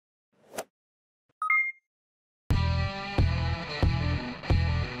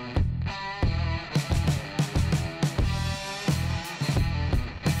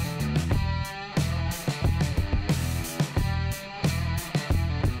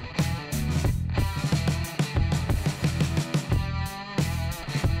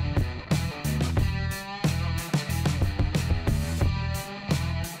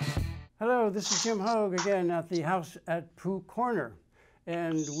Hello, this is Jim Hogue again at the house at Pooh Corner.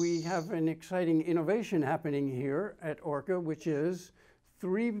 And we have an exciting innovation happening here at Orca, which is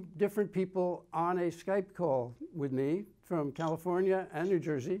 3 different people on a Skype call with me from California and New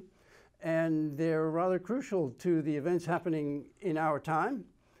Jersey. And they're rather crucial to the events happening in our time.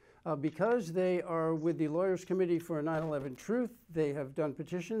 Because they are with the Lawyers Committee for 9/11 Truth, they have done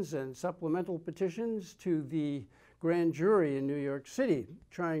petitions and supplemental petitions to the grand jury in New York City,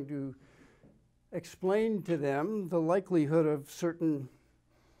 trying to explain to them the likelihood of certain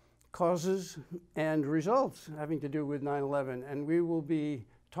causes and results having to do with 9/11. And we will be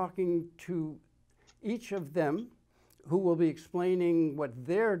talking to each of them, who will be explaining what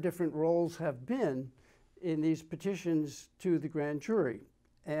their different roles have been in these petitions to the grand jury.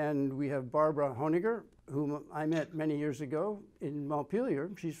 And we have Barbara Honegger, whom I met many years ago in Montpelier.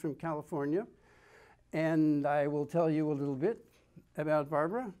 She's from California. And I will tell you a little bit about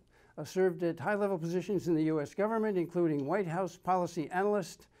Barbara. Served at high-level positions in the U.S. government, including White House policy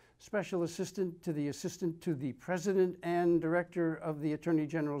analyst, special assistant to the president, and director of the Attorney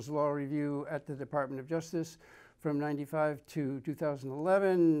General's Law Review at the Department of Justice from 1995 to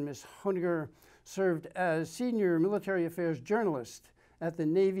 2011. Ms. Honegger served as senior military affairs journalist at the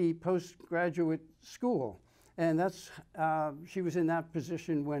Navy Postgraduate School. And she was in that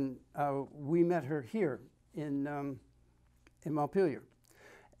position when we met her here in Montpelier.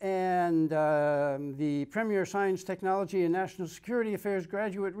 And the Premier Science, Technology, and National Security Affairs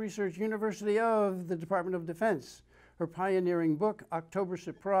Graduate Research University of the Department of Defense. Her pioneering book, October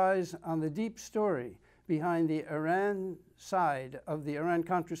Surprise, on the deep story behind the Iran side of the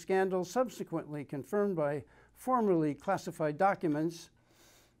Iran-Contra scandal, subsequently confirmed by formerly classified documents.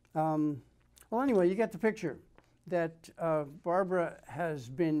 Well, anyway, you get the picture that Barbara has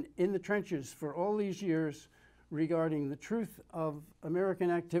been in the trenches for all these years regarding the truth of American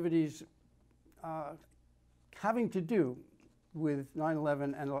activities having to do with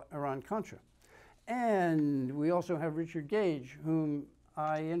 9/11 and Iran-Contra. And we also have Richard Gage, whom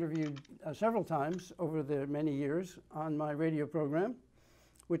I interviewed several times over the many years on my radio program,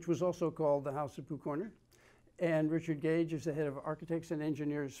 which was also called The House at Pooh Corner. And Richard Gage is the head of architects and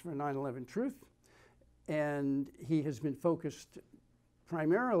engineers for 9/11 Truth. And he has been focused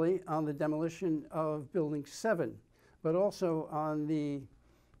primarily on the demolition of Building 7, but also on the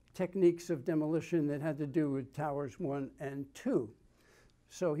techniques of demolition that had to do with Towers 1 and 2.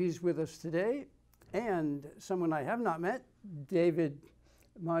 So he's with us today. And someone I have not met, David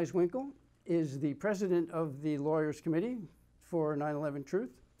Meiswinkle, is the president of the Lawyers Committee for 9/11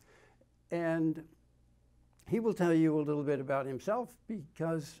 Truth. And he will tell you a little bit about himself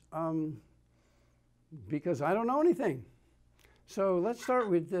because I don't know anything. So let's start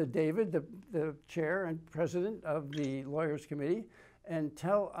with David, the chair and president of the Lawyers Committee, and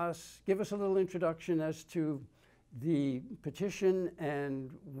give us a little introduction as to the petition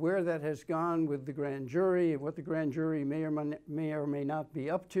and where that has gone with the grand jury and what the grand jury may or may not be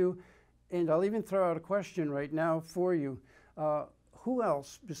up to. And I'll even throw out a question right now for you. Who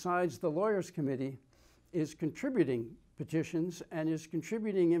else besides the Lawyers Committee is contributing petitions and is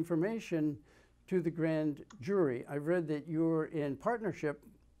contributing information to the grand jury? I've read that you're in partnership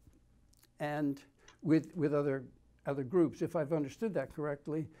and with other groups, if I've understood that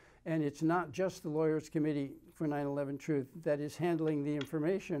correctly. And it's not just the Lawyers Committee for 9/11 Truth that is handling the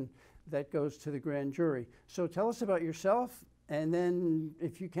information that goes to the grand jury. So tell us about yourself, and then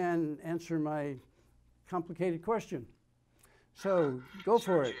if you can, answer my complicated question. So go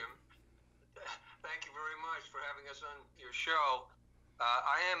for it. Jim. Thank you very much for having us on your show.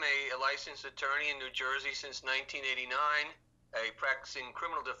 I am a licensed attorney in New Jersey since 1989, a practicing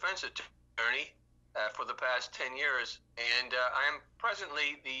criminal defense attorney for the past 10 years. And I am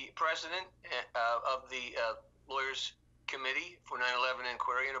presently the president of the Lawyers Committee for 9/11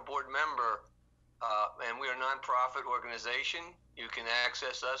 Inquiry and a board member. And we are a nonprofit organization. You can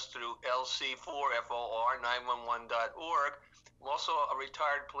access us through lc4for911.org. I'm also a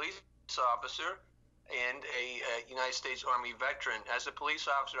retired police officer and a United States Army veteran. As a police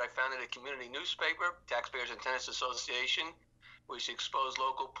officer, I founded a community newspaper, Taxpayers and Tenants Association, which exposed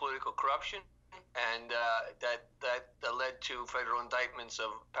local political corruption, and that led to federal indictments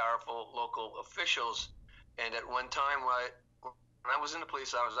of powerful local officials. And at one time, when I was in the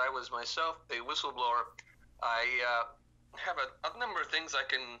police office, I was myself a whistleblower. I have a number of things I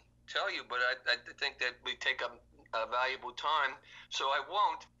can tell you, but I think that we take up valuable time, so I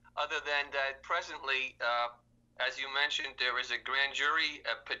won't. Other than that, presently, as you mentioned, there is a grand jury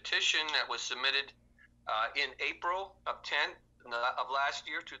petition that was submitted in April of last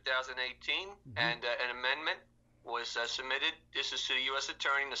year, 2018, and an amendment was submitted. This is to the U.S.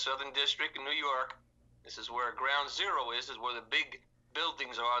 Attorney in the Southern District in New York. This is where Ground Zero is. This is where the big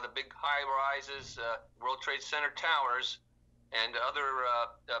buildings are, the big high-rises, World Trade Center towers, and other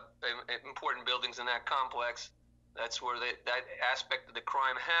important buildings in that complex. That's where that aspect of the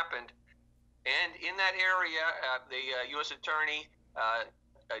crime happened. And in that area, the U.S. Attorney,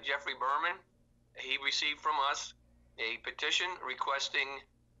 Jeffrey Berman, he received from us a petition requesting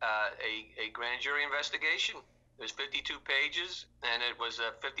a grand jury investigation. It was 52 pages, and it was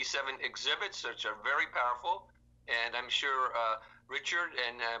 57 exhibits, which are very powerful. And I'm sure Richard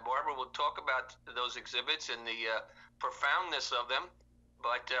and Barbara will talk about those exhibits and the profoundness of them.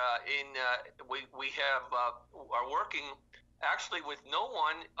 But we are working actually with no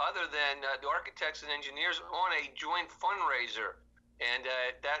one other than the architects and engineers on a joint fundraiser. And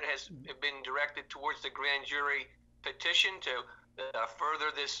that has been directed towards the grand jury petition to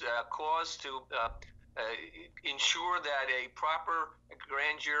further this cause, to ensure that a proper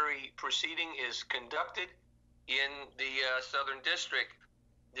grand jury proceeding is conducted in the Southern District.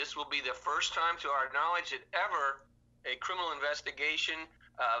 This will be the first time, to our knowledge, that ever a criminal investigation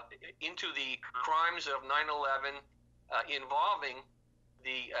into the crimes of 9/11 involving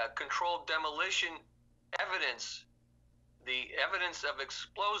the controlled demolition evidence, the evidence of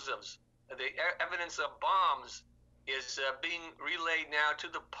explosives, the evidence of bombs is being relayed now to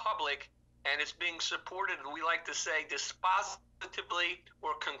the public, and it's being supported, we like to say, dispositively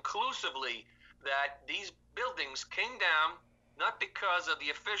or conclusively, that these buildings came down not because of the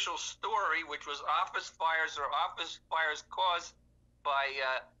official story, which was office fires or office fires caused by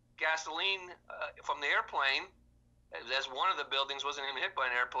gasoline from the airplane, as one of the buildings wasn't even hit by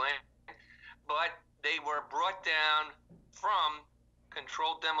an airplane, but they were brought down from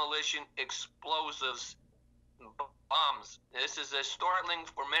controlled demolition explosives, bombs. This is startling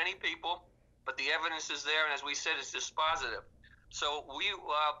for many people, but the evidence is there, and as we said, it's dispositive. So we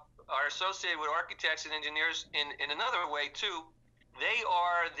are associated with architects and engineers in another way too. They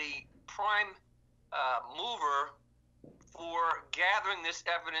are the prime mover for gathering this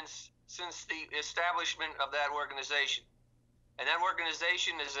evidence since the establishment of that organization. And that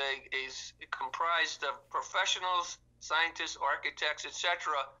organization is comprised of professionals, scientists, architects,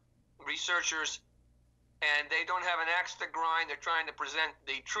 etc., researchers, and they don't have an axe to grind. They're trying to present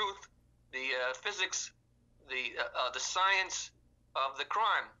the truth, the physics, the science of the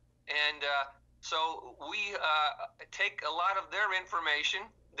crime. And so we take a lot of their information,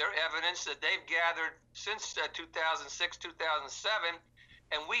 their evidence that they've gathered since 2006, 2007,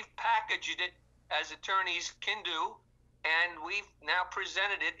 and we've packaged it as attorneys can do, and we've now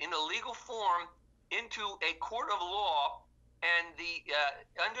presented it in a legal form into a court of law. And the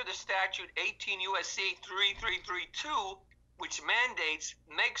under the statute 18 U.S.C. 3332, which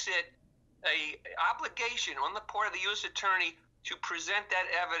makes it a obligation on the part of the U.S. Attorney to present that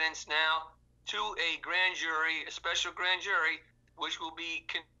evidence now to a grand jury, a special grand jury, which will be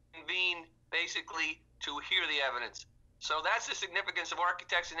convened basically to hear the evidence. So that's the significance of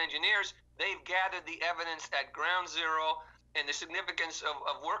architects and engineers. They've gathered the evidence at ground zero, and the significance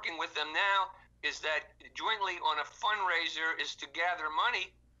of working with them now is that jointly on a fundraiser is to gather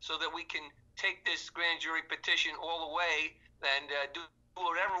money so that we can take this grand jury petition all the way and do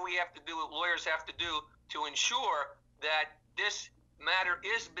whatever we have to do, what lawyers have to do, to ensure that this matter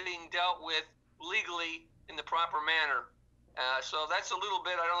is being dealt with legally in the proper manner. So that's a little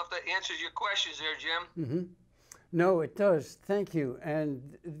bit, I don't know if that answers your questions there, Jim. Mm-hmm. No, it does. Thank you.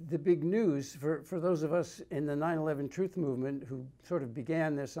 And the big news for those of us in the 9/11 Truth Movement who sort of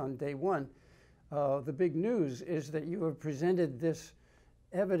began this on day one, the big news is that you have presented this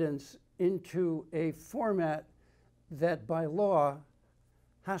evidence into a format that by law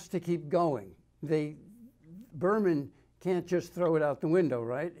has to keep going. Berman can't just throw it out the window,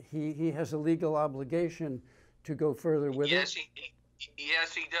 right? He has a legal obligation to go further with it.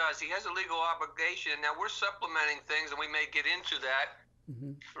 Yes, he does. He has a legal obligation. Now, we're supplementing things, and we may get into that.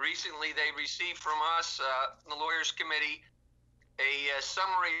 Mm-hmm. Recently, they received from us, the Lawyers Committee, a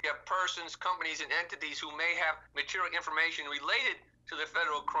summary of persons, companies, and entities who may have material information related to the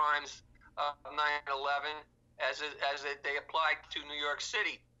federal crimes of 9/11 as they apply to New York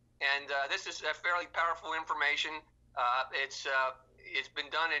City. And this is a fairly powerful information. It's been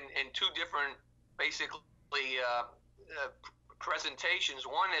done in two different, basically, presentations.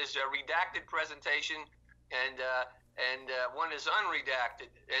 One is a redacted presentation, and one is unredacted.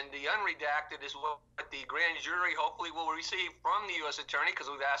 And the unredacted is what the grand jury hopefully will receive from the U.S. Attorney, because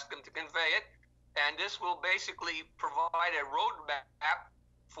we've asked them to convey it. And this will basically provide a roadmap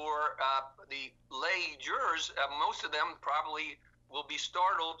for the lay jurors. Most of them probably will be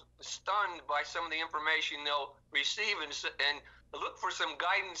stunned by some of the information they'll receive, and look for some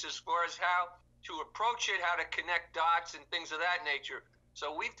guidance as far as how to approach it, how to connect dots, and things of that nature.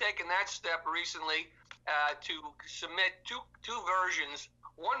 So we've taken that step recently to submit two versions.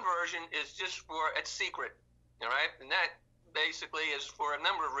 One version is just it's secret, all right, and that basically is for a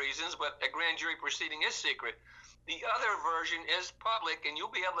number of reasons, but a grand jury proceeding is secret. The other version is public, and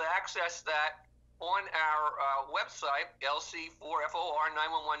you'll be able to access that on our website,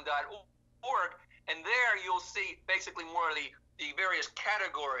 lc4for911.org, and there you'll see basically more of the various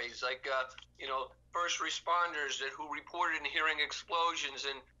categories, like first responders who reported hearing explosions,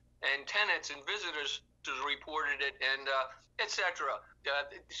 and tenants and visitors who reported it, and etc.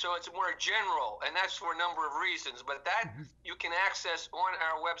 So it's more general, and that's for a number of reasons, but that you can access on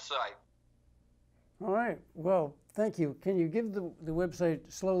our website. All right. Well, thank you. Can you give the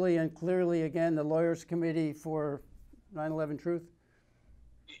website slowly and clearly again, the Lawyers Committee for 9/11 Truth?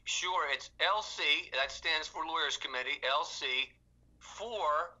 Sure. It's LC, that stands for Lawyers Committee. LC.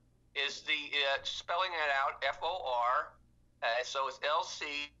 4 is the, spelling it out, FOR. So it's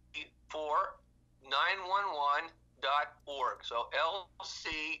LC4911.org. So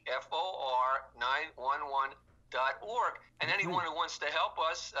LCFOR911.org. And anyone who wants to help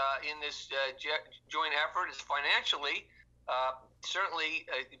us in this joint effort is financially, certainly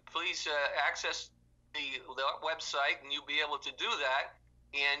please access the website, and you'll be able to do that.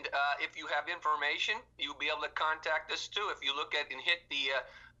 And if you have information, you'll be able to contact us too. If you look at and hit the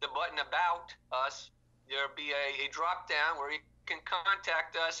button About Us, there'll be a drop down where you can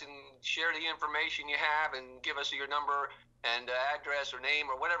contact us and share the information you have, and give us your number and address or name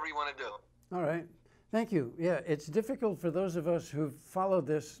or whatever you want to do. All right. Thank you. Yeah, it's difficult for those of us who've followed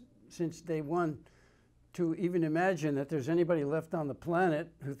this since day one to even imagine that there's anybody left on the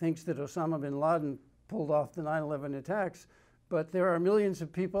planet who thinks that Osama bin Laden pulled off the 9/11 attacks. But there are millions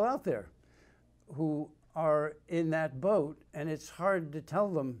of people out there who are in that boat, and it's hard to tell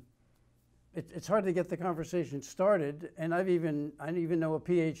them. It's hard to get the conversation started. And I even know a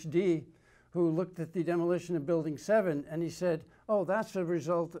PhD who looked at the demolition of Building 7, and he said, oh, that's a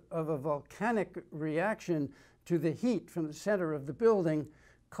result of a volcanic reaction to the heat from the center of the building,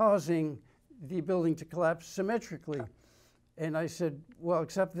 causing the building to collapse symmetrically. And I said, well,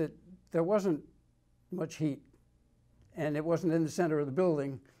 except that there wasn't much heat, and it wasn't in the center of the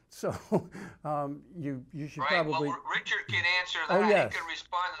building, so you should probably. Well, Richard can answer that. Oh, yes. He can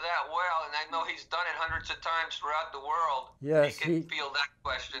respond to that well, and I know he's done it hundreds of times throughout the world. Yes, he can field that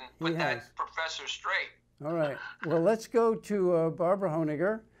question, put that professor straight. All right. Well, let's go to Barbara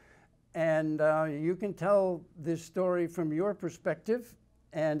Honegger, and you can tell this story from your perspective.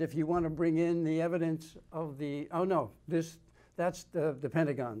 And if you want to bring in the evidence of the, that's the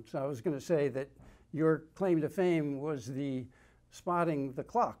Pentagon. So I was going to say that your claim to fame was the spotting the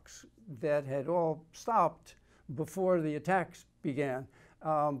clocks that had all stopped before the attacks began.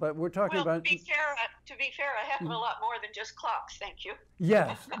 But we're talking about. To be fair, I have a lot more than just clocks. Thank you.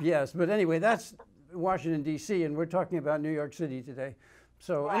 Yes. But anyway, that's Washington, D.C., and we're talking about New York City today.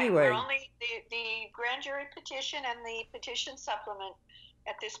 So anyway. We're only the grand jury petition and the petition supplement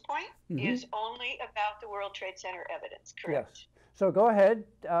at this point is only about the World Trade Center evidence, correct? Yes. So go ahead,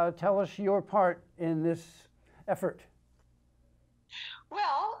 tell us your part in this effort.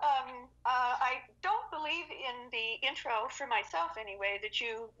 Well, I don't believe in the intro, for myself anyway, that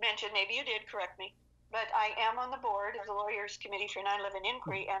you mentioned. Maybe you did, correct me. But I am on the board of the Lawyers Committee for 9/11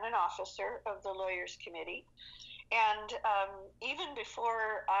 Inquiry and an officer of the Lawyers Committee. And even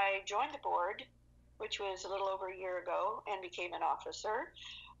before I joined the board, which was a little over a year ago, and became an officer,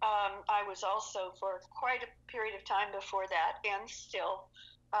 I was also, for quite a period of time before that, and still,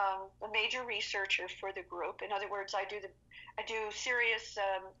 a major researcher for the group. In other words, I do serious,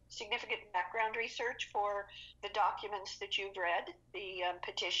 significant background research for the documents that you've read, the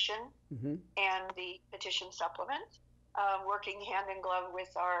petition and the petition supplement, working hand in glove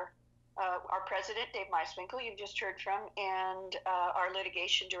with our president, Dave Meiswinkle, you've just heard from, and our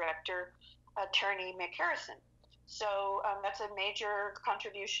litigation director, attorney Mick Harrison. So that's a major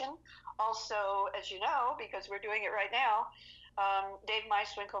contribution. Also, as you know, because we're doing it right now, Dave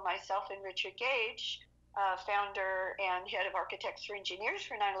Meiswinkle, myself, and Richard Gage, founder and head of Architects for Engineers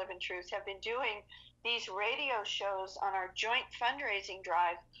for 9/11 Truth, have been doing these radio shows on our joint fundraising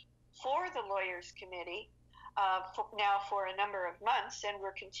drive for the Lawyers Committee now for a number of months, and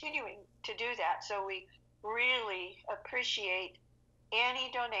we're continuing to do that. So we really appreciate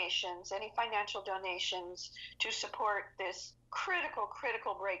any donations, any financial donations to support this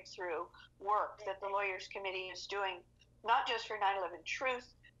critical breakthrough work that the Lawyers Committee is doing, not just for 9/11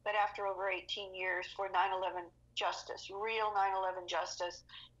 Truth, but after over 18 years for 9/11 justice, real 9/11 justice.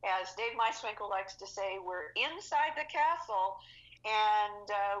 As Dave Meiswinkle likes to say, we're inside the castle,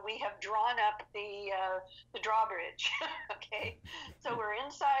 and we have drawn up the drawbridge. Okay, so we're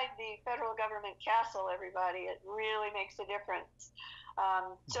inside the federal government castle. Everybody, it really makes a difference.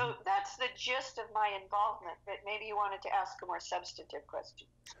 So that's the gist of my involvement. But maybe you wanted to ask a more substantive question.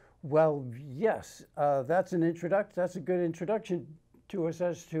 Well, yes, that's an introduction. That's a good introduction to us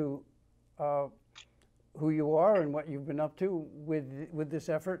as to who you are and what you've been up to with this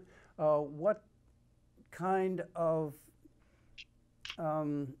effort. What kind of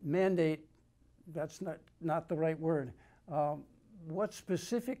mandate? That's not the right word. What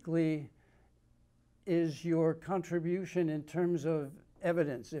specifically is your contribution in terms of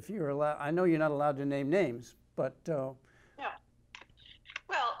evidence? If you're allowed, I know you're not allowed to name names, but yeah.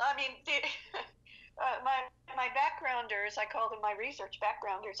 Well, I mean, my backgrounders, I call them my research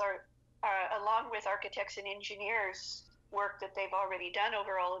backgrounders, are along with architects and engineers work that they've already done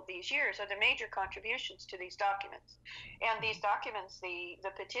over all of these years are the major contributions to these documents. And these documents, the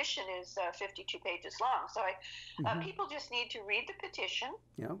petition is 52 pages long. So people just need to read the petition.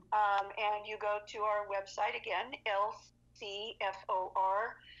 Yeah. And you go to our website again,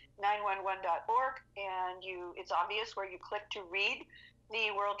 lcfor911.org, and it's obvious where you click to read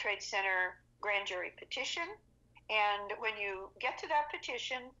the World Trade Center grand jury petition. And when you get to that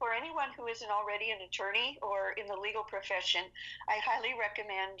petition, for anyone who isn't already an attorney or in the legal profession, I highly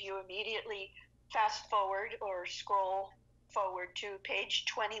recommend you immediately fast forward or scroll forward to page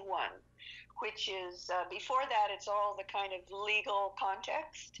 21, which is, before that, it's all the kind of legal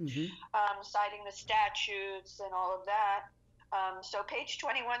context, citing the statutes and all of that. So page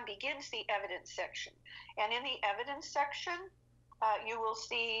 21 begins the evidence section. And in the evidence section, you will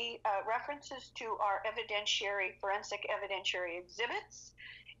see references to our forensic evidentiary exhibits,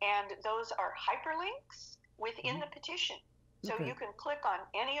 and those are hyperlinks within the petition. So you can click on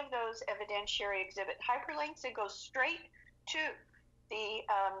any of those evidentiary exhibit hyperlinks and go straight to the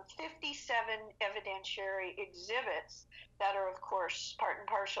 57 evidentiary exhibits that are, of course, part and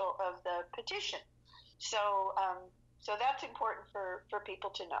parcel of the petition. So that's important for people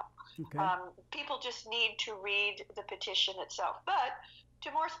to know. Okay. People just need to read the petition itself. But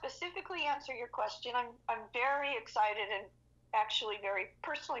to more specifically answer your question, I'm very excited and actually very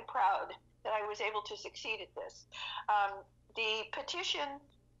personally proud that I was able to succeed at this. The petition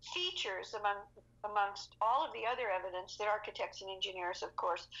features, amongst all of the other evidence that architects and engineers, of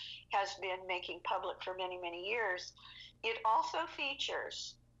course, has been making public for many, many years, it also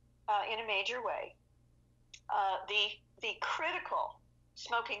features, in a major way, the critical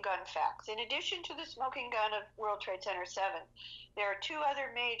smoking gun facts. In addition to the smoking gun of World Trade Center 7, there are two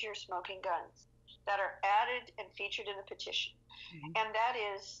other major smoking guns that are added and featured in the petition. And that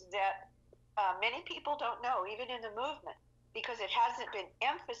is that many people don't know, even in the movement, because it hasn't been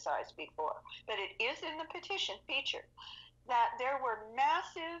emphasized before, but it is in the petition featured, that there were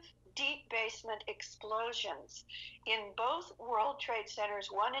massive deep basement explosions in both World Trade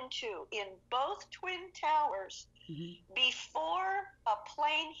Centers 1 and 2, in both Twin Towers, before a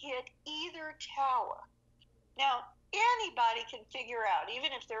plane hit either tower. Now, anybody can figure out,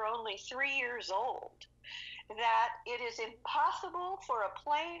 even if they're only 3 years old, that it is impossible for a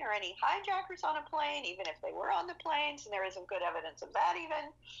plane or any hijackers on a plane, even if they were on the planes, and there isn't good evidence of that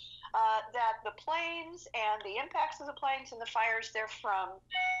even, that the planes and the impacts of the planes and the fires therefrom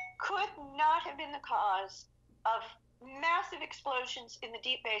could not have been the cause of massive explosions in the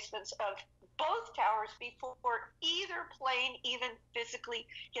deep basements of both towers before either plane even physically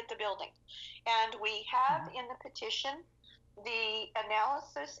hit the building. And we have in the petition the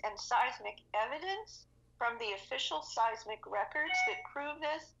analysis and seismic evidence from the official seismic records that prove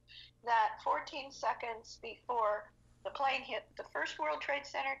this, that 14 seconds before the plane hit the first World Trade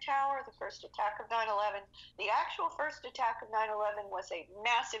Center tower, the first attack of 9/11, the actual first attack of 9/11 was a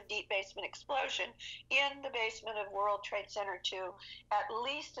massive deep basement explosion in the basement of World Trade Center 2, at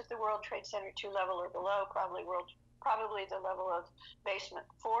least at the World Trade Center 2 level or below, probably the level of basement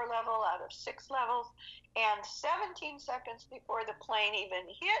 4 level out of 6 levels. And 17 seconds before the plane even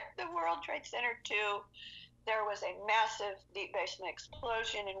hit the World Trade Center 2, there was a massive deep basement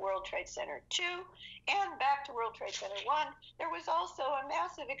explosion in World Trade Center 2. And back to World Trade Center 1, there was also a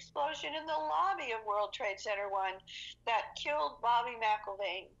massive explosion in the lobby of World Trade Center 1 that killed Bob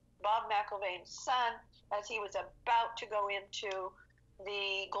McIlvaine's son, as he was about to go into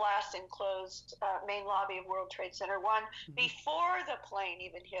the glass enclosed main lobby of World Trade Center 1 before the plane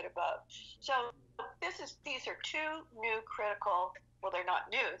even hit above. So these are two new critical well, they're not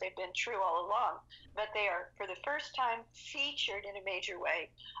new, they've been true all along, but they are for the first time featured in a major way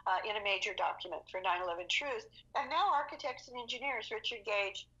in a major document for 9/11 Truth. And now Architects and Engineers, Richard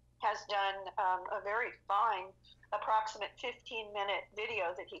Gage, has done a very fine approximate 15-minute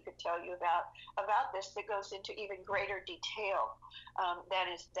video that he could tell you about this, that goes into even greater detail that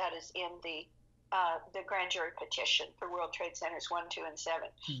is in the grand jury petition for World Trade Centers 1, 2, and 7.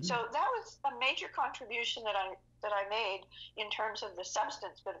 Mm-hmm. So that was a major contribution that I made in terms of the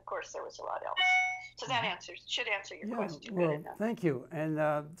substance, but of course there was a lot else. So that should answer your question. Well, thank you.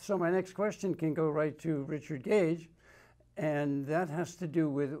 And so my next question can go right to Richard Gage, and that has to do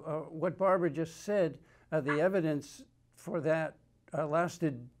with what Barbara just said. The evidence for that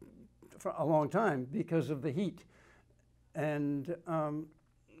lasted for a long time because of the heat, and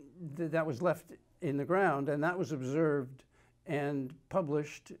that was left in the ground, and that was observed and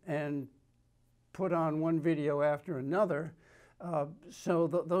published and put on one video after another. So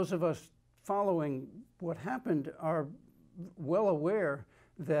those of us following what happened are well aware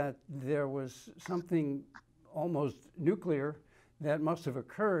that there was something almost nuclear that must have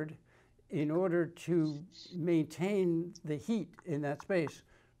occurred in order to maintain the heat in that space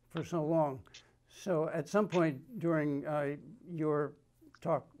for so long. So at some point during your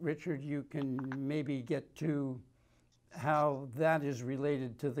talk, Richard, you can maybe get to how that is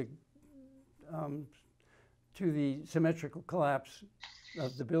related to the symmetrical collapse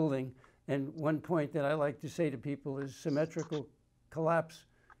of the building. And one point that I like to say to people is symmetrical collapse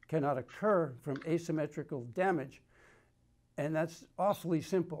cannot occur from asymmetrical damage. And that's awfully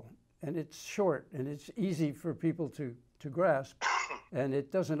simple, and it's short, and it's easy for people to grasp. And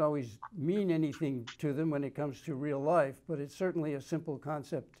it doesn't always mean anything to them when it comes to real life, but it's certainly a simple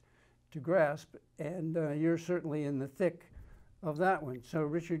concept to grasp, and you're certainly in the thick of that one. So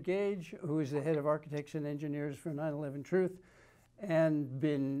Richard Gage, who is the head of Architects and Engineers for 9/11 Truth, and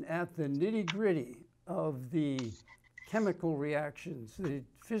been at the nitty-gritty of the chemical reactions, the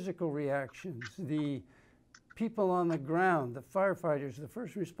physical reactions, the people on the ground, the firefighters, the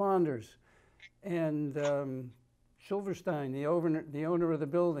first responders, and Silverstein, the owner of the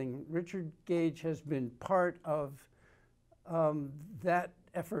building. Richard Gage has been part of that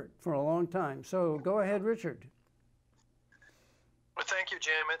effort for a long time. So go ahead, Richard. Well, thank you,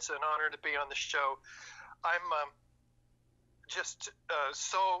 Jim. It's an honor to be on the show. I'm just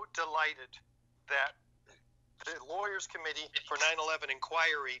so delighted that the Lawyers Committee for 9/11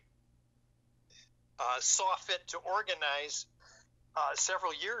 Inquiry saw fit to organize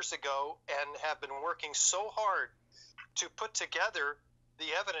several years ago and have been working so hard to put together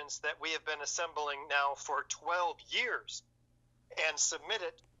the evidence that we have been assembling now for 12 years and submit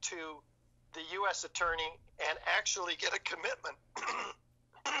it to the U.S. Attorney and actually get a commitment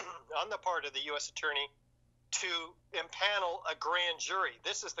on the part of the U.S. Attorney to impanel a grand jury.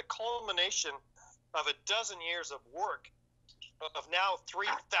 This is the culmination of a dozen years of work of now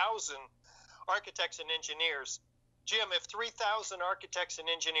 3,000 architects and engineers. Jim, if 3,000 architects and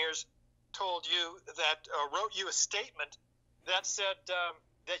engineers told you that, wrote you a statement that said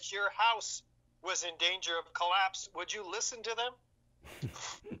that your house was in danger of collapse, would you listen to them?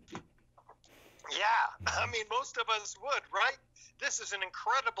 Yeah, I mean, most of us would, right? This is an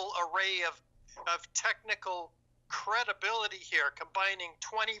incredible array of technical credibility here, combining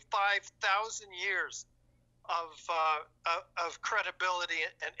 25,000 years of credibility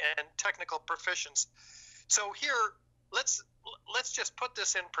and technical proficiency. So here, let's just put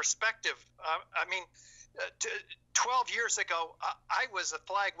this in perspective. I mean, 12 years ago, I was a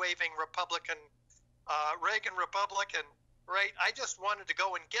flag-waving Republican, Reagan Republican, right? I just wanted to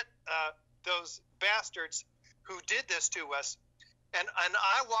go and get those bastards who did this to us, and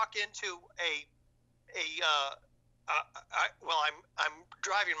I walk into I'm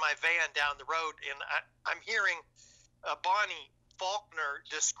driving my van down the road, and I'm hearing Bonnie Faulkner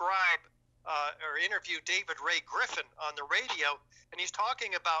describe or interview David Ray Griffin on the radio, and he's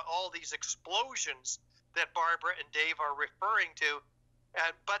talking about all these explosions that Barbara and Dave are referring to,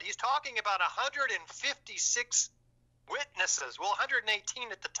 but he's talking about 156 witnesses, well,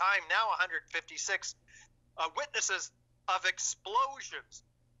 118 at the time, now 156 witnesses of explosions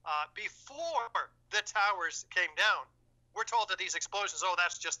before the towers came down. We're told that these explosions, oh,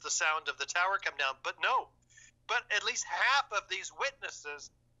 that's just the sound of the tower come down, but no. But at least half of these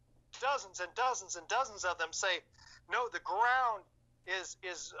witnesses, dozens and dozens and dozens of them, say, no, the ground is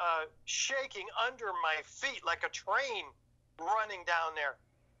shaking under my feet like a train running down there,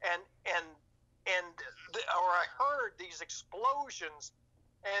 or I heard these explosions,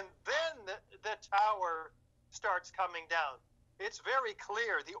 and then the tower starts coming down. It's very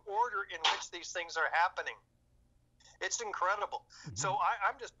clear the order in which these things are happening. It's incredible. So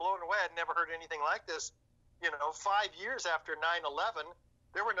I'm just blown away. I'd never heard anything like this. 5 years after 9/11,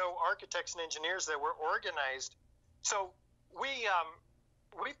 there were no architects and engineers that were organized. So we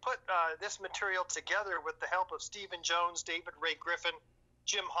put this material together with the help of Stephen Jones, David Ray Griffin,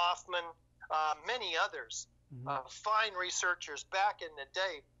 Jim Hoffman, many others, fine researchers back in the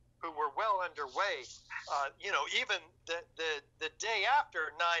day who were well underway. Even the day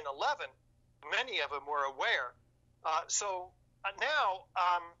after 9/11, many of them were aware. So now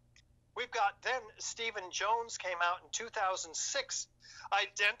we've got, then Stephen Jones came out in 2006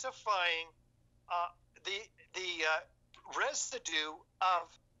 identifying the residue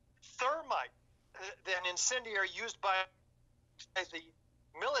of thermite, an incendiary used by the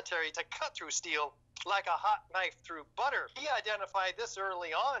military to cut through steel like a hot knife through butter. He identified this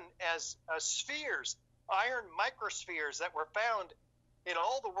early on as spheres, iron microspheres that were found in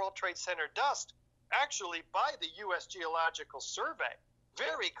all the World Trade Center dust, actually by the U.S. Geological Survey.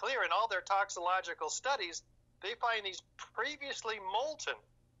 Very clear in all their toxicological studies, they find these previously molten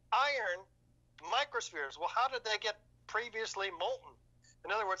iron microspheres. Well, how did they get previously molten?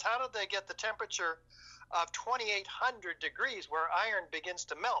 In other words, how did they get the temperature of 2,800 degrees where iron begins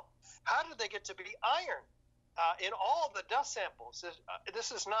to melt? How did they get to be iron in all the dust samples?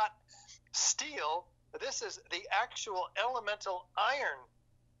 This is not steel. This is the actual elemental iron.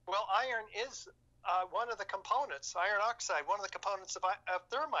 Well, iron is one of the components, iron oxide, one of the components of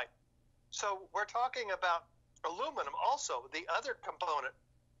thermite. So we're talking about aluminum also, the other component.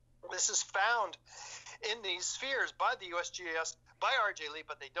 This is found in these spheres by the USGS, by R.J. Lee,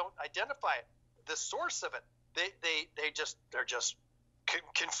 but they don't identify it. The source of it, they're just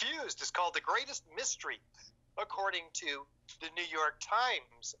confused. It's called the greatest mystery, according to the New York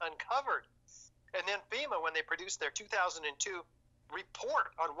Times, uncovered. And then FEMA, when they produced their 2002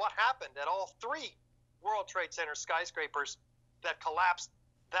 report on what happened at all three World Trade Center skyscrapers that collapsed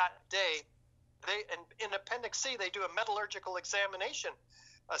that day, in Appendix C, they do a metallurgical examination,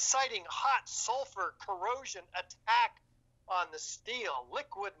 citing hot sulfur corrosion attack on the steel,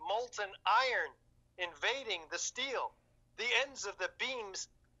 liquid molten iron invading the steel. The ends of the beams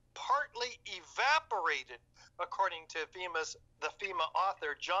partly evaporated, according to the FEMA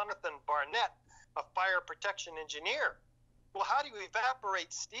author, Jonathan Barnett, a fire protection engineer. Well, how do you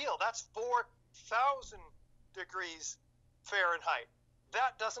evaporate steel? That's 4,000 degrees Fahrenheit.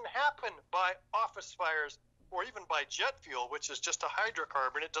 That doesn't happen by office fires or even by jet fuel, which is just a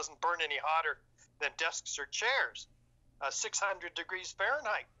hydrocarbon. It doesn't burn any hotter than desks or chairs. 600 degrees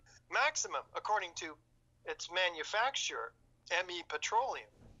Fahrenheit maximum, according to its manufacturer, ME Petroleum,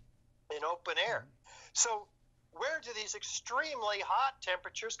 in open air. So where do these extremely hot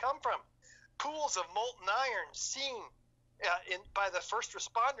temperatures come from? Pools of molten iron seen by the first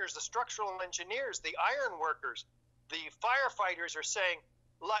responders, the structural engineers, the iron workers. The firefighters are saying,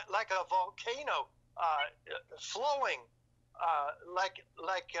 like a volcano flowing, I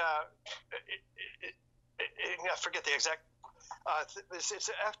forget the exact. It's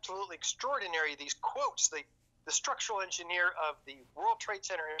absolutely extraordinary. These quotes. The structural engineer of the World Trade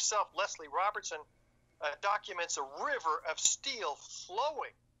Center himself, Leslie Robertson, documents a river of steel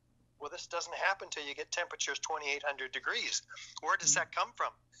flowing. Well, this doesn't happen until you get temperatures 2,800 degrees. Where does that come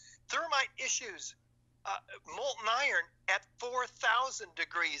from? Thermite issues molten iron at 4,000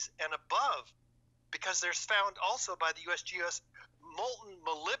 degrees and above, because there's found also by the USGS molten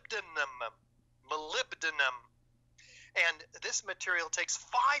molybdenum. And this material takes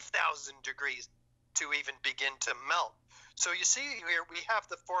 5,000 degrees to even begin to melt. So you see here we have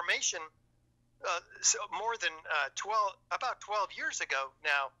the formation more than about 12 years ago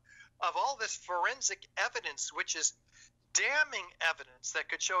now, of all this forensic evidence, which is damning evidence that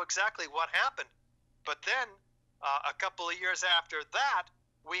could show exactly what happened. But then a couple of years after that,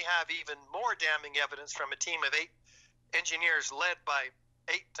 we have even more damning evidence from a team of 8 engineers led by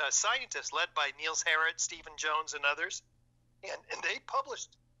 8 scientists led by Niels Harrit, Stephen Jones, and others. And they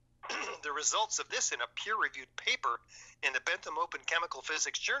published the results of this in a peer-reviewed paper in the Bentham Open Chemical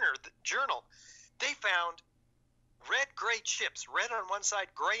Physics Journal. They found red-gray chips, red on one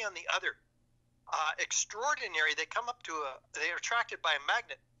side, gray on the other. Extraordinary. They come up to they're attracted by a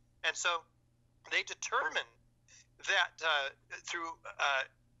magnet. And so they determine that through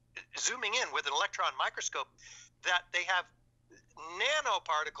zooming in with an electron microscope, that they have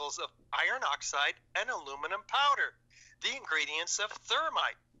nanoparticles of iron oxide and aluminum powder, the ingredients of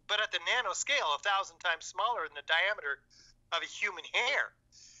thermite, but at the nanoscale, 1,000 times smaller than the diameter of a human hair.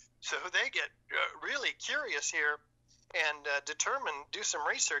 So they get really curious here and do some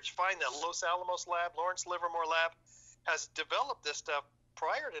research, find that Los Alamos lab, Lawrence Livermore lab, has developed this stuff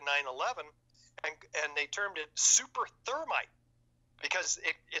prior to 9/11, and they termed it super thermite because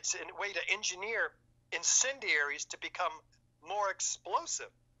it's a way to engineer incendiaries to become more explosive.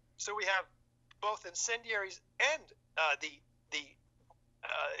 So we have both incendiaries and the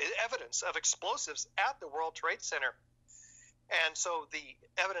evidence of explosives at the World Trade Center. And so the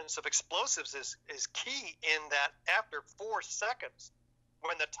evidence of explosives is key in that after 4 seconds,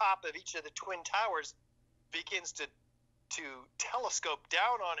 when the top of each of the Twin Towers begins to telescope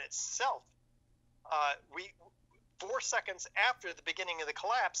down on itself, 4 seconds after the beginning of the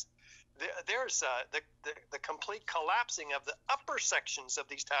collapse, there's the complete collapsing of the upper sections of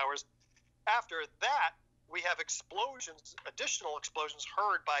these towers. After that, we have explosions, additional explosions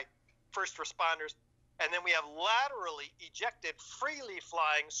heard by first responders. And then we have laterally ejected, freely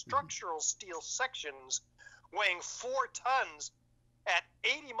flying structural steel sections weighing 4 tons at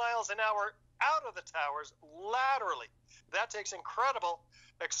 80 miles an hour out of the towers laterally. That takes incredible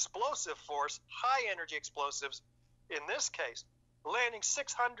explosive force, high energy explosives in this case, landing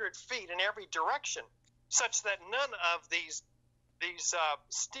 600 feet in every direction, such that none of these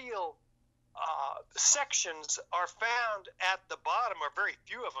steel sections are found at the bottom, or very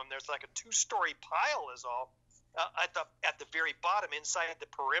few of them. There's like a 2-story pile is all at the very bottom inside the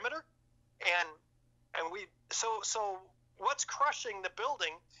perimeter, and we so what's crushing the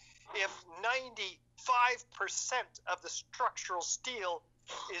building if 95% of the structural steel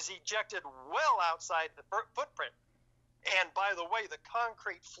is ejected well outside the footprint? And by the way, the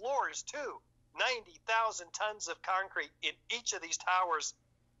concrete floors too, 90,000 tons of concrete in each of these towers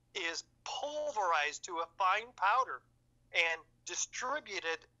is pulverized to a fine powder and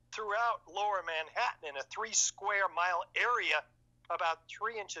distributed throughout lower Manhattan in a 3 square mile area about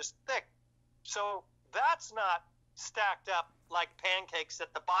 3 inches thick. So that's not stacked up like pancakes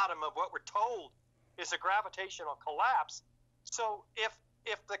at the bottom of what we're told is a gravitational collapse. So if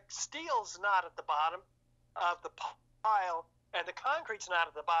the steel's not at the bottom of the pile and the concrete's not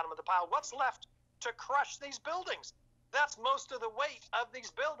at the bottom of the pile, what's left to crush these buildings? That's most of the weight of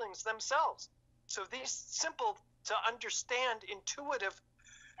these buildings themselves. So these simple to understand, intuitive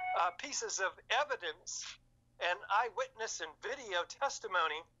pieces of evidence and eyewitness and video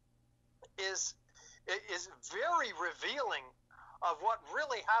testimony is very revealing of what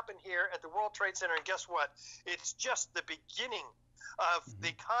really happened here at the World Trade Center. And guess what? It's just the beginning of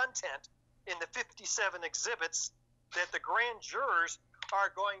the content in the 57 exhibits that the grand jurors are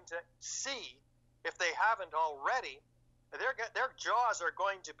going to see, if they haven't already. Their jaws are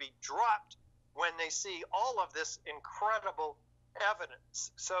going to be dropped when they see all of this incredible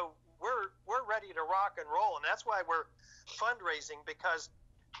evidence. So we're ready to rock and roll, and that's why we're fundraising, because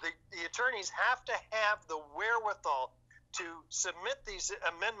the attorneys have to have the wherewithal to submit these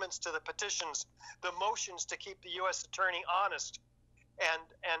amendments to the petitions, the motions to keep the U.S. attorney honest, and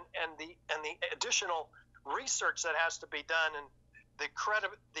the additional research that has to be done, and the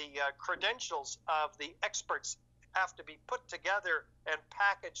credentials of the experts have to be put together and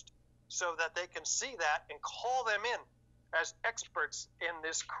packaged so that they can see that and call them in as experts in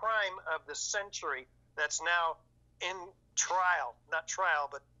this crime of the century that's now in trial, not trial,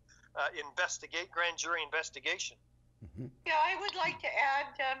 but grand jury investigation. Yeah, I would like to add,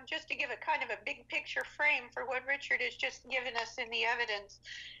 just to give a kind of a big picture frame for what Richard has just given us in the evidence,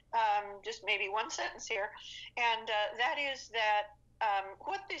 just maybe one sentence here, and that is that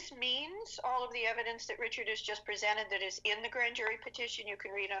what this means, all of the evidence that Richard has just presented that is in the grand jury petition, you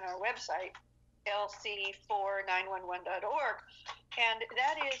can read on our website, lc4911.org, and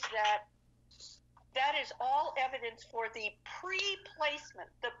that is all evidence for the pre-placement,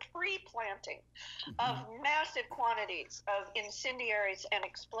 the pre-planting of massive quantities of incendiaries and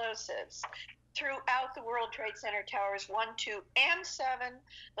explosives throughout the World Trade Center Towers 1, 2, and 7,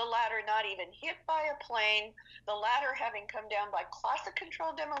 the latter not even hit by a plane, the latter having come down by classic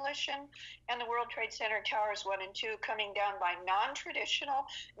controlled demolition, and the World Trade Center Towers 1 and 2 coming down by non-traditional,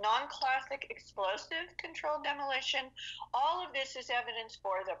 non-classic explosive controlled demolition. All of this is evidence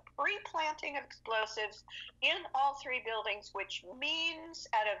for the pre-planting of explosives in all 3 buildings, which means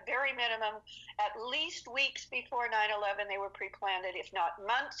at a very minimum, at least weeks before 9/11, they were pre-planted, if not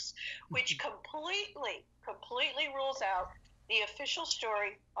months, which completely rules out the official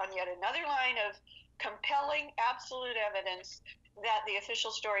story on yet another line of compelling absolute evidence that the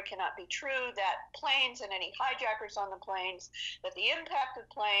official story cannot be true, that planes and any hijackers on the planes, that the impact of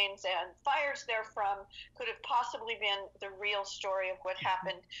planes and fires therefrom could have possibly been the real story of what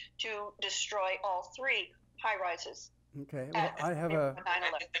happened to destroy all 3 high-rises. Okay, well, I have a...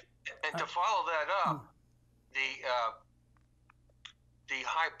 And to follow that up, the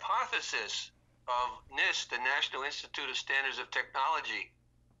hypothesis of NIST, the National Institute of Standards of Technology,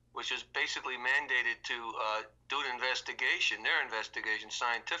 which is basically mandated to do an investigation, their investigation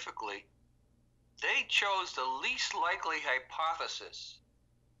scientifically, they chose the least likely hypothesis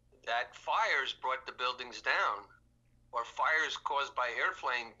that fires brought the buildings down, or fires caused by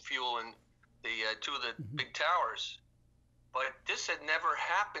airplane fuel in the two of the big towers. But this had never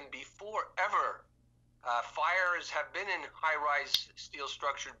happened before, ever. Fires have been in high-rise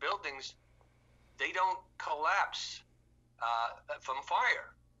steel-structured buildings. They don't collapse from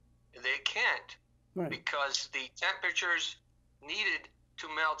fire. They can't, Right. because the temperatures needed to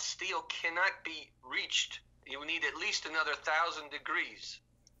melt steel cannot be reached. You need at least another 1,000 degrees.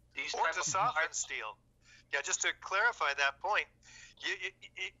 These Or type to of soften steel. Yeah, just to clarify that point,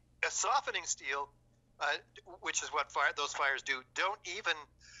 a softening steel, which is what those fires do, don't even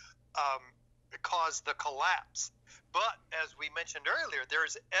cause the collapse. But as we mentioned earlier,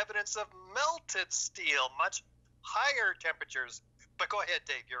 there's evidence of melted steel, much higher temperatures. But go ahead,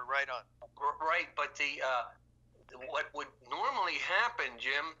 Dave. You're right on. Right, but what would normally happen,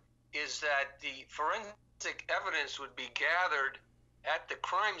 Jim, is that the forensic evidence would be gathered at the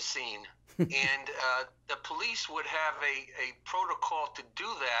crime scene, and the police would have a protocol to do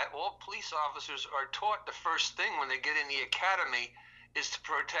that. All police officers are taught the first thing when they get in the academy is to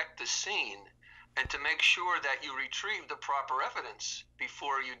protect the scene and to make sure that you retrieve the proper evidence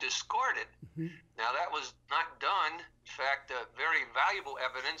before you discard it. Now, that was not done. In fact, very valuable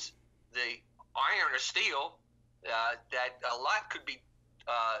evidence, the iron or steel, that a lot could be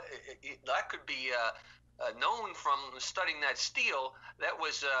known from studying that steel, that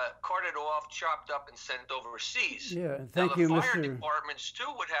was carted off, chopped up, and sent overseas. Yeah, and thank you, the fire Mr. departments too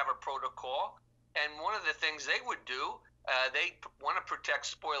would have a protocol, and one of the things they would do, they want to protect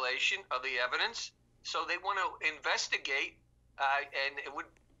spoliation of the evidence, so they want to investigate, and it would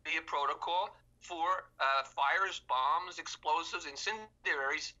be a protocol for fires, bombs, explosives,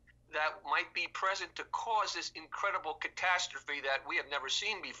 incendiaries that might be present to cause this incredible catastrophe that we have never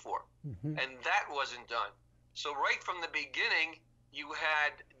seen before. And that wasn't done. So right from the beginning, you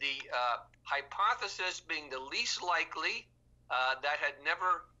had the hypothesis being the least likely, that had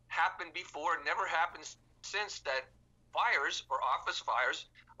never happened before, never happened since, that fires or office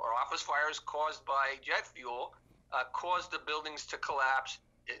fires caused by jet fuel caused the buildings to collapse.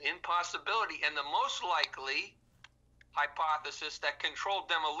 An impossibility. And the most likely hypothesis that controlled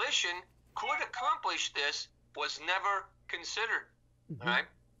demolition could accomplish this was never considered. All right?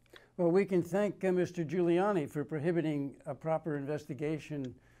 Well, we can thank Mr. Giuliani for prohibiting a proper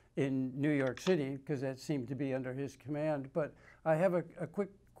investigation in New York City, because that seemed to be under his command. But I have a quick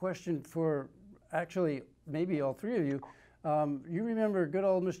question for actually maybe all three of you. You remember good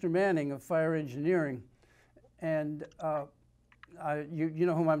old Mr. Manning of Fire Engineering, and you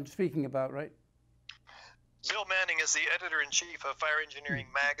know whom I'm speaking about, right? Bill Manning is the editor-in-chief of Fire Engineering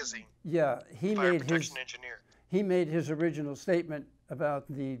magazine. Yeah, Fire protection engineer. He made his original statement about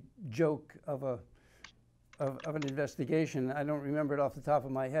the joke of an investigation. I don't remember it off the top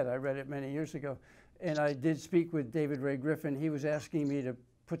of my head. I read it many years ago. And I did speak with David Ray Griffin. He was asking me to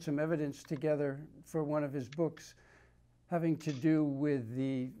put some evidence together for one of his books having to do with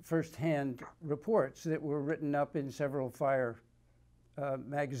the first-hand reports that were written up in several fire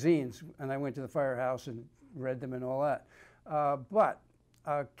magazines. And I went to the firehouse and read them and all that. But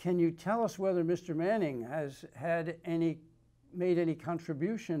can you tell us whether Mr. Manning has made any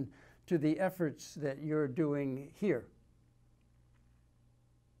contribution to the efforts that you're doing here?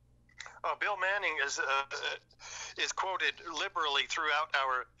 Bill Manning is quoted liberally throughout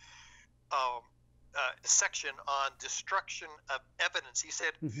our section on destruction of evidence. He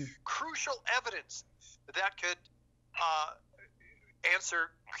said, crucial evidence that could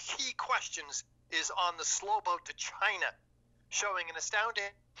answer key questions is on the slow boat to China, showing an astounding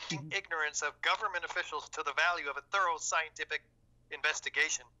ignorance of government officials to the value of a thorough scientific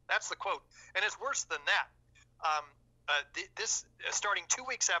investigation. That's the quote. And it's worse than that. This starting 2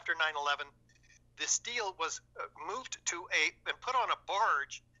 weeks after 9/11, the steel was moved to and put on a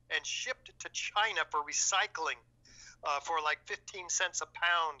barge and shipped to China for recycling for like 15 cents a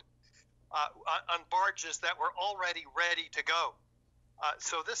pound on barges that were already ready to go.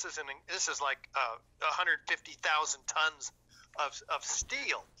 So this is like 150,000 tons of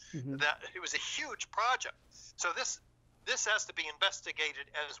steel. That it was a huge project. So this has to be investigated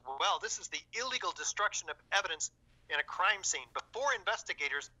as well. This is the illegal destruction of evidence in a crime scene. Before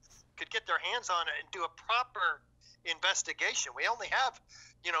investigators could get their hands on it and do a proper investigation, we only have,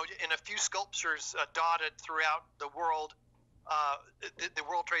 in a few sculptures dotted throughout the world, the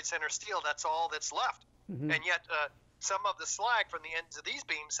World Trade Center steel. That's all that's left. And yet some of the slag from the ends of these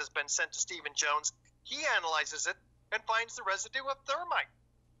beams has been sent to Stephen Jones. He analyzes it and finds the residue of thermite.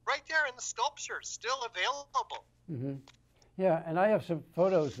 right there in the sculpture, still available. Mm-hmm. Yeah, and I have some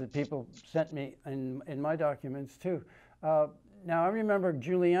photos that people sent me in my documents too. Now I remember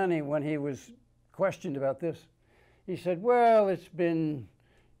Giuliani, when he was questioned about this, he said, well, it's been,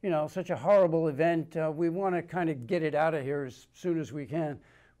 such a horrible event. We want to kind of get it out of here as soon as we can,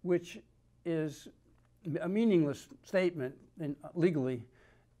 which is a meaningless statement legally.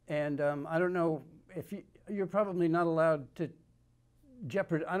 And I don't know if you're probably not allowed to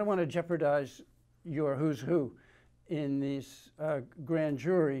I don't want to jeopardize your who's who in this grand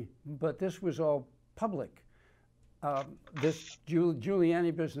jury, but this was all public. This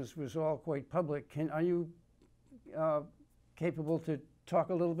Giuliani business was all quite public. Are you capable to talk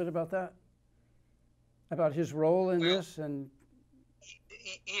a little bit about that? About his role in this? And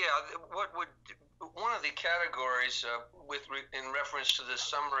yeah, one of the categories in reference to this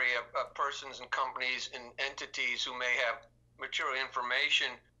summary of persons and companies and entities who may have material information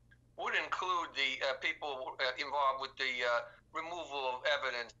would include the people involved with the removal of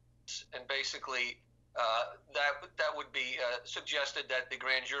evidence, and basically that would be suggested that the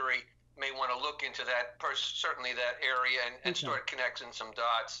grand jury may want to look into that, certainly that area, and start connecting some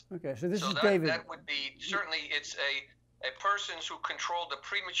dots. Okay, so this is that, David. That would be, certainly it's a persons who controlled the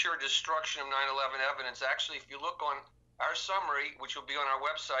premature destruction of 9/11 evidence. Actually, if you look on our summary, which will be on our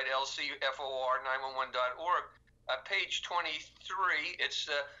website, lcfor911.org, page 23, it's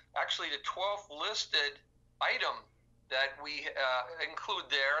actually the 12th listed item that we include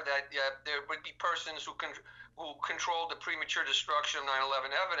there, that there would be persons who controlled the premature destruction of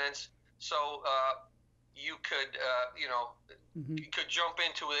 9/11 evidence. So you could, you could jump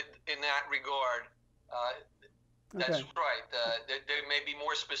into it in that regard. That's right. There may be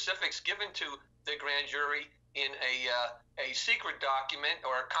more specifics given to the grand jury in a secret document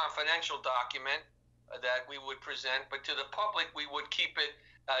or a confidential document that we would present, but to the public we would keep it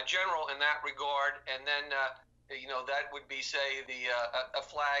general in that regard, and then that would be, say, a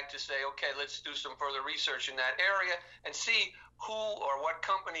flag to say, okay, let's do some further research in that area and see who or what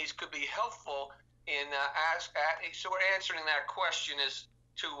companies could be helpful in sort of answering that question as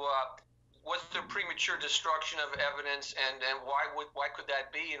to was there premature destruction of evidence, and why could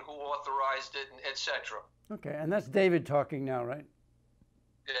that be, and who authorized it, etc. Okay, and that's David talking now, right?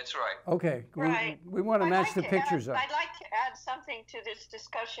 That's right. Okay, right. We want to match the pictures up. I'd like to add something to this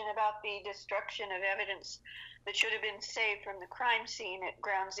discussion about the destruction of evidence that should have been saved from the crime scene at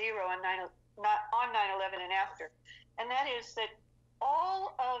Ground Zero on 9/11 and after. And that is that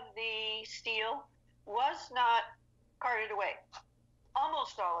all of the steel was not carted away.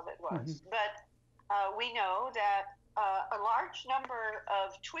 Almost all of it was. But we know that a large number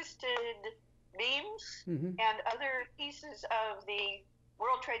of twisted beams and other pieces of the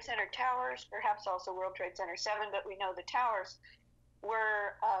World Trade Center towers, perhaps also World Trade Center 7, but we know the towers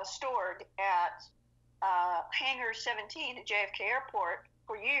were stored at Hangar 17 at JFK Airport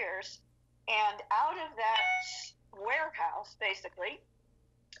for years. And out of that warehouse, basically,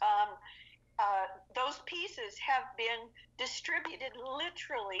 those pieces have been distributed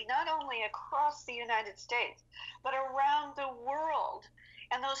literally not only across the United States, but around the world.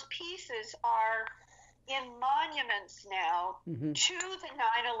 And those pieces are in monuments now to the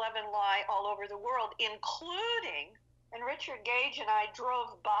 9/11 lie all over the world, including, and Richard Gage and I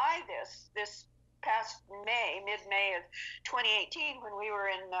drove by this past mid-May of 2018, when we were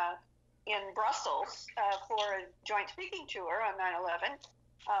in Brussels for a joint speaking tour on 9/11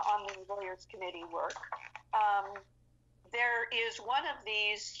 on the Lawyers Committee work. There is one of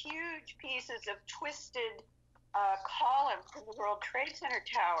these huge pieces of twisted columns from the World Trade Center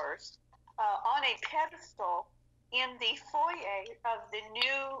towers on a pedestal in the foyer of the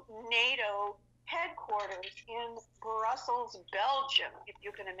new NATO headquarters in Brussels, Belgium, if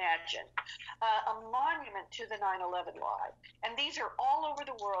you can imagine, a monument to the 9/11 lie. And these are all over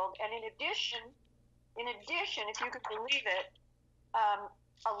the world. And in addition, if you could believe it, a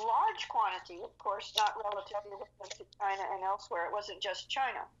large quantity, of course, not relatively to China and elsewhere. It wasn't just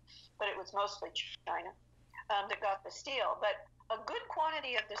China, but it was mostly China that got the steel. But a good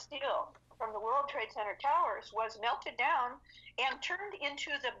quantity of the steel from the World Trade Center towers was melted down and turned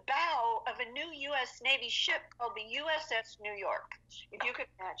into the bow of a new U.S. Navy ship called the USS New York, if you could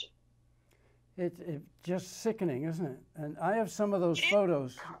imagine. It's just sickening, isn't it? And I have some of those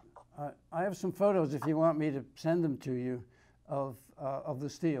photos. I have some photos, if you want me to send them to you, of the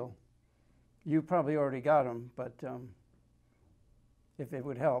steel. You probably already got them, but if it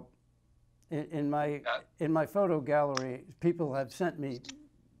would help. In my photo gallery, people have sent me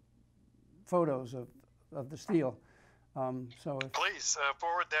photos of the steel. Please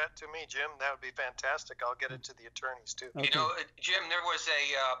forward that to me, Jim. That would be fantastic. I'll get it to the attorneys too. Okay. You know, Jim, there was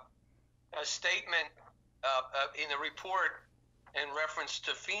a statement in the report in reference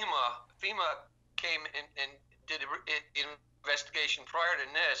to FEMA. FEMA came and did an investigation prior to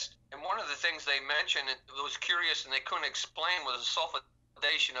NIST, and one of the things they mentioned that was curious and they couldn't explain was the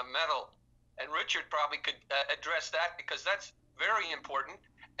sulfidation of metal. And Richard probably could address that, because that's very important.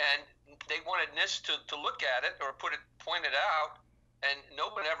 And they wanted NIST to look at it or point it out, and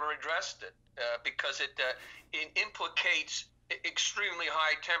no one ever addressed it because it implicates extremely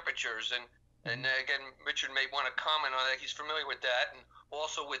high temperatures. And again, Richard may want to comment on that. He's familiar with that, and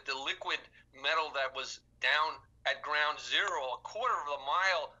also with the liquid metal that was down at ground zero, a quarter of a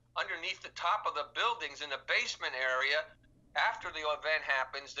mile underneath the top of the buildings in the basement area. After the event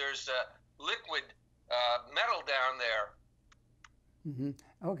happens, there's liquid metal down there.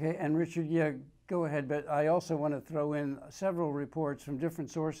 Okay, and Richard, yeah, go ahead, but I also want to throw in several reports from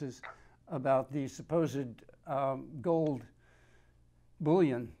different sources about the supposed gold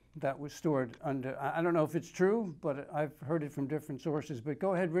bullion that was stored under. I don't know if it's true, but I've heard it from different sources. But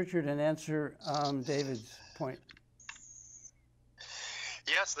go ahead, Richard, and answer David's point.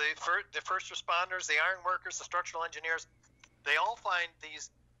 Yes, the first responders, the iron workers, the structural engineers, they all find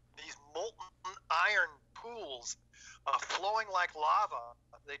these molten iron pools flowing like lava.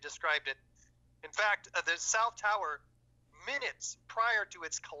 They described it. In fact, the South Tower, minutes prior to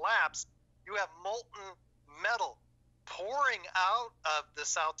its collapse, you have molten metal pouring out of the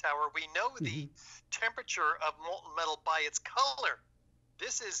South Tower. We know the temperature of molten metal by its color.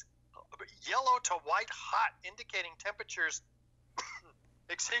 This is yellow to white hot, indicating temperatures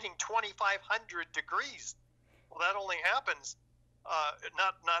exceeding 2,500 degrees. Well, that only happens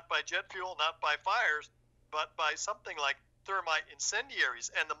not by jet fuel, not by fires, but by something like thermite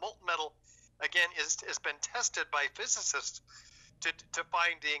incendiaries. And the molten metal, again, has been tested by physicists to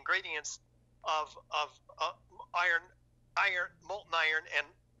find the ingredients of molten iron,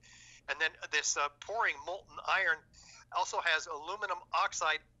 and then this pouring molten iron also has aluminum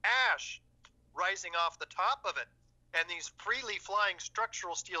oxide ash rising off the top of it. And these freely flying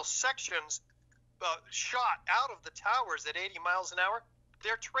structural steel sections shot out of the towers at 80 miles an hour,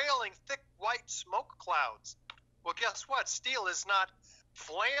 they're trailing thick white smoke clouds. Well, guess what? Steel is not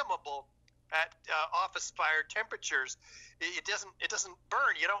flammable at office fire temperatures. It doesn't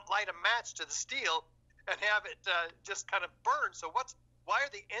burn. You don't light a match to the steel and have it just kind of burn. So why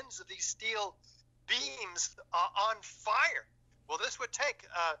are the ends of these steel beams on fire? Well, this would take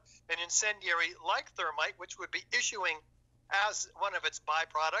an incendiary like thermite, which would be issuing as one of its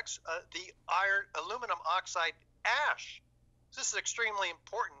byproducts the aluminum oxide ash. This is extremely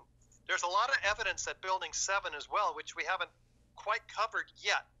important. There's a lot of evidence at Building 7 as well, which we haven't quite covered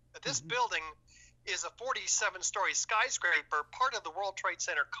yet. This building is a 47-story skyscraper, part of the World Trade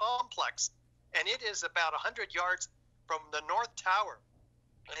Center complex, and it is about 100 yards from the North Tower.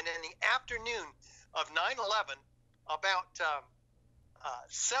 And in the afternoon of 9/11, about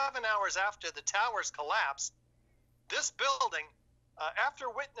 7 hours after the towers collapsed, this building, after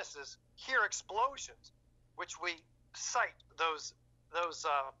witnesses hear explosions, which we cite those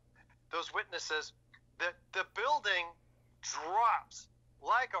witnesses, the building drops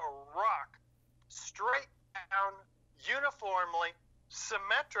like a rock straight down, uniformly,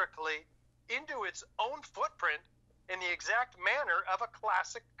 symmetrically into its own footprint in the exact manner of a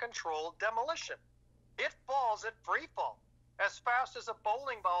classic controlled demolition. It falls at free fall, as fast as a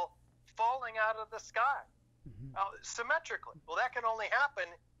bowling ball falling out of the sky, symmetrically. Well, that can only happen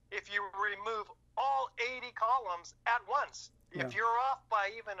if you remove all 80 columns at once. Yeah. If you're off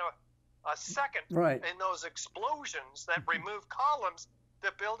by even a second in those explosions that remove columns,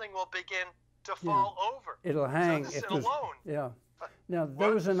 the building will begin to fall over. It'll hang. So this alone. Yeah. Now,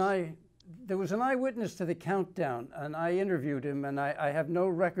 there was an eyewitness to the countdown, and I interviewed him, and I have no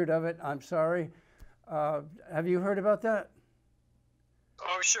record of it. I'm sorry. Have you heard about that?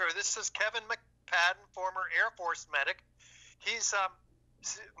 Oh, sure. This is Kevin McPadden, former Air Force medic. He's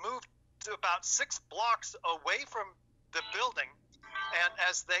moved to about 6 blocks away from the building, and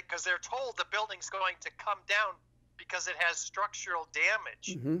because they're told the building's going to come down because it has structural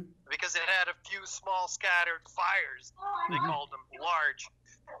damage, because it had a few small scattered fires. They called them large,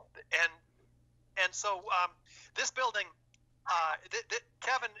 and so this building,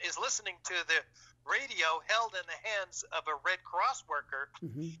 Kevin is listening to the radio held in the hands of a Red Cross worker,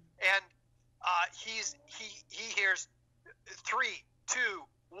 and he hears 3, 2,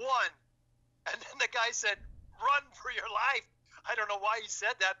 1, and then the guy said, "Run for your life." I don't know why he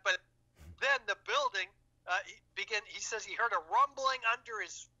said that, but then the building he says he heard a rumbling under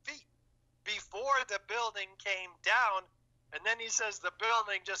his feet, before the building came down, and then he says the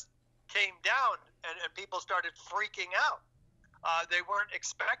building just came down, and people started freaking out. They weren't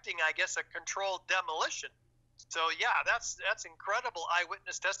expecting, I guess, a controlled demolition. So yeah, that's incredible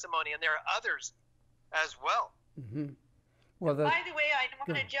eyewitness testimony, and there are others as well. Mm-hmm. Well, by the way, I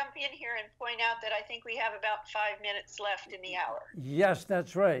want to jump in here and point out that I think we have about 5 minutes left in the hour. Yes,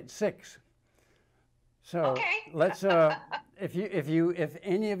 that's right, 6. So okay. Let's if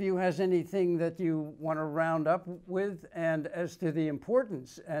any of you has anything that you want to round up with, and as to the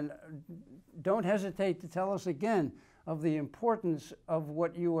importance, and don't hesitate to tell us again of the importance of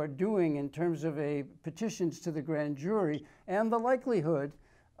what you are doing in terms of a petitions to the grand jury and the likelihood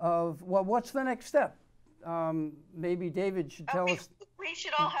of, well, what's the next step? Maybe David should tell us. We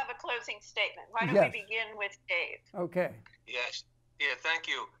should all have a closing statement. Why don't we begin with Dave? Okay. Yes. Yeah, thank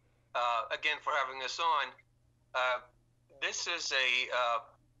you again for having us on. This is a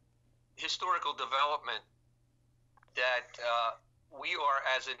historical development that we are,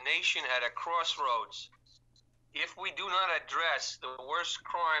 as a nation, at a crossroads. If we do not address the worst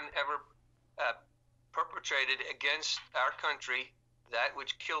crime ever perpetrated against our country, that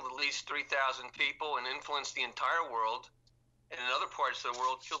which killed at least 3,000 people and influenced the entire world, and in other parts of the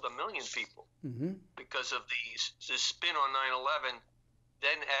world killed 1 million people because of the spin on 9/11,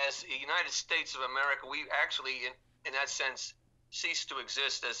 then as the United States of America, we actually, in that sense, ceased to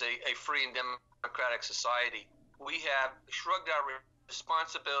exist as a free and democratic society. We have shrugged our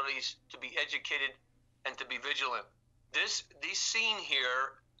responsibilities to be educated and to be vigilant. This scene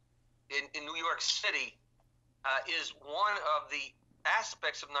here in New York City is one of the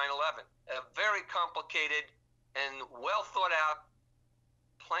aspects of 9/11, a very complicated and well thought out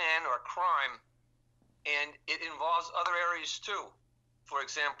plan or crime, and it involves other areas too. For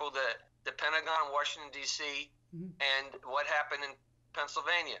example, the Pentagon, Washington D.C., and what happened in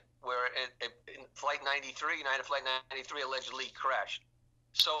Pennsylvania, where in Flight 93, United Flight 93 allegedly crashed.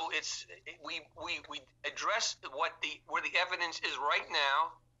 So we address where the evidence is right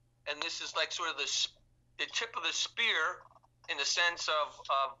now, and this is like sort of the tip of the spear in the sense of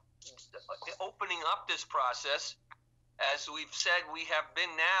opening up this process. As we've said, we have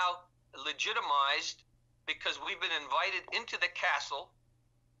been now legitimized because we've been invited into the castle,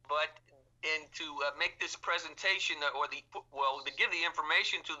 and to make this presentation to give the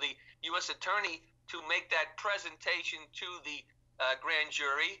information to the U.S. Attorney to make that presentation to the grand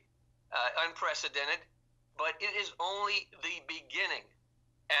jury, unprecedented, but it is only the beginning.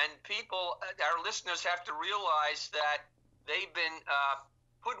 And people, our listeners, have to realize that they've been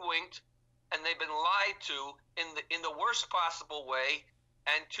hoodwinked and they've been lied to in the worst possible way.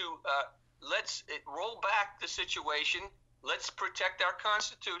 And to let's roll back the situation. Let's protect our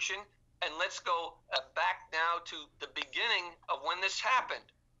Constitution, and let's go back now to the beginning of when this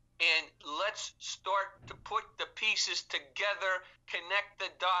happened. And let's start to put the pieces together, connect the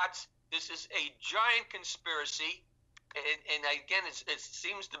dots. This is a giant conspiracy. And again, it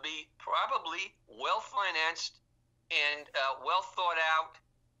seems to be probably well-financed and well thought out.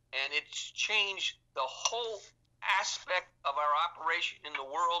 And it's changed the whole aspect of our operation in the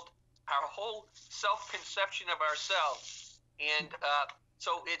world, our whole self-conception of ourselves. And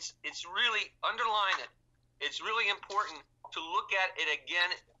so it's really, underline it. It's really important to look at it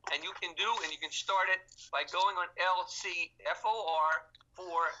again, and you can start it by going on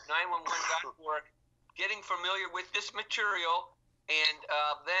LCFOR4911.org, getting familiar with this material, and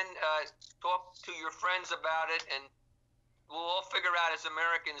then talk to your friends about it, and we'll all figure out as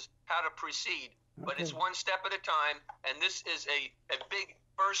Americans how to proceed. Okay. But it's one step at a time, and this is a big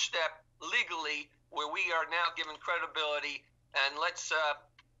first step legally where we are now given credibility, and let's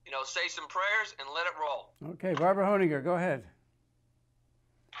say some prayers and let it roll. Okay, Barbara Honinger, go ahead.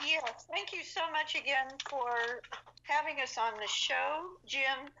 Yes, thank you so much again for having us on the show,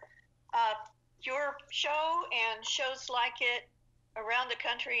 Jim. Your show and shows like it around the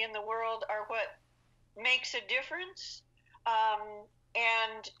country and the world are what makes a difference.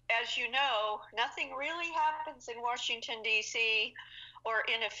 And as you know, nothing really happens in Washington, D.C. or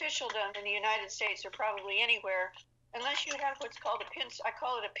in officialdom in the United States or probably anywhere unless you have what's called I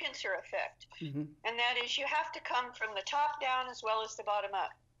call it a pincer effect. And that is you have to come from the top down as well as the bottom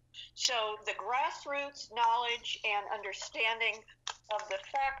up. So the grassroots knowledge and understanding of the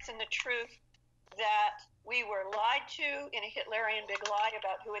facts and the truth that we were lied to in a Hitlerian big lie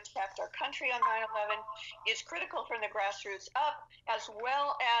about who attacked our country on 9/11 is critical from the grassroots up, as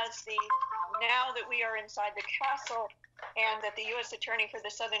well as now that we are inside the castle, and that the U.S. Attorney for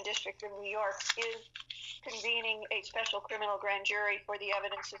the Southern District of New York is convening a special criminal grand jury for the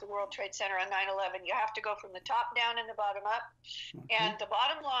evidence of the World Trade Center on 9/11. You have to go from the top down and the bottom up. Okay. And the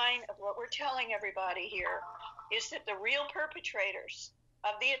bottom line of what we're telling everybody here is that the real perpetrators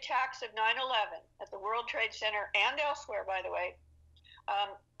of the attacks of 9/11 at the World Trade Center and elsewhere, by the way,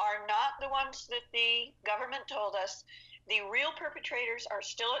 are not the ones that the government told us. The real perpetrators are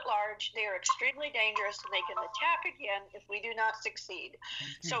still at large. They are extremely dangerous, and they can attack again if we do not succeed.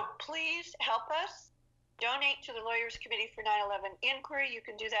 Okay. So please help us. Donate to the Lawyers Committee for 9/11 Inquiry. You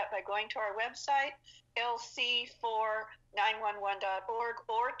can do that by going to our website, lc4911.org,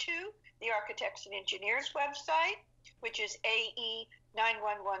 or to the Architects and Engineers website, which is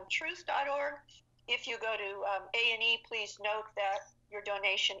ae911truth.org. If you go to A&E, please note that your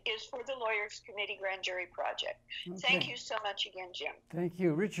donation is for the Lawyers Committee Grand Jury Project. Okay. Thank you so much again, Jim. Thank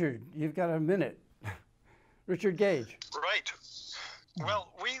you. Richard, you've got a minute. Richard Gage. Right.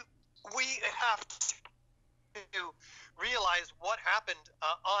 Well, we have to realize what happened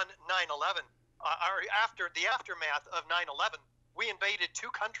on 9/11. After the aftermath of 9/11, we invaded two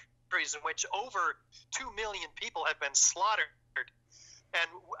countries in which over 2 million people have been slaughtered,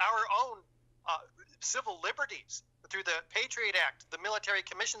 and our own civil liberties through the Patriot Act, the Military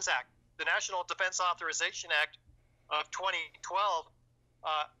Commissions Act, the National Defense Authorization Act of 2012,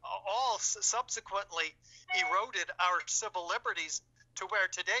 all subsequently eroded our civil liberties to where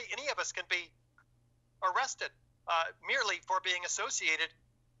today any of us can be arrested merely for being associated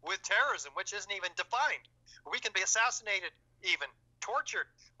with terrorism, which isn't even defined. We can be assassinated, even tortured.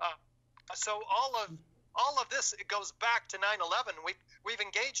 So all of this goes back to 9/11. We've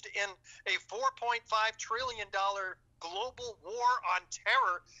engaged in a $4.5 trillion global war on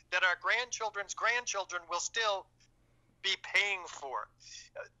terror that our grandchildren's grandchildren will still be paying for.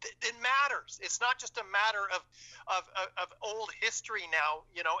 It matters. It's not just a matter of old history now.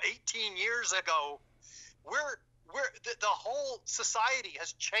 18 years ago, the whole society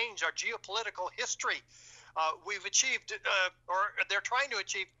has changed. Our geopolitical history. We've achieved, or they're trying to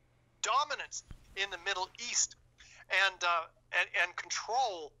achieve, dominance in the Middle East, and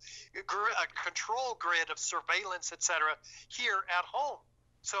control a control grid of surveillance, etc., here at home.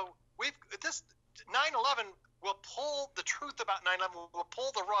 So this 9/11 will pull the truth about 9/11, will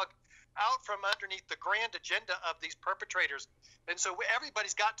pull the rug out from underneath the grand agenda of these perpetrators. And so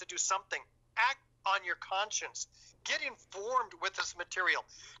everybody's got to do something. Act on your conscience. Get informed with this material.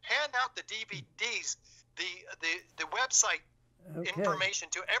 Hand out the DVDs, the website information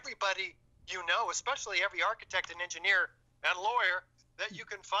to everybody you know, especially every architect and engineer and lawyer that you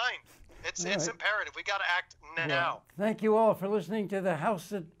can find. It's imperative. We got to act now. Well, thank you all for listening to the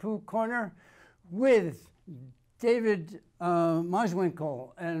House at Pooh Corner with David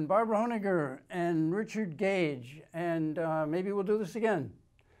Moswinkle and Barbara Honiger and Richard Gage. And maybe we'll do this again.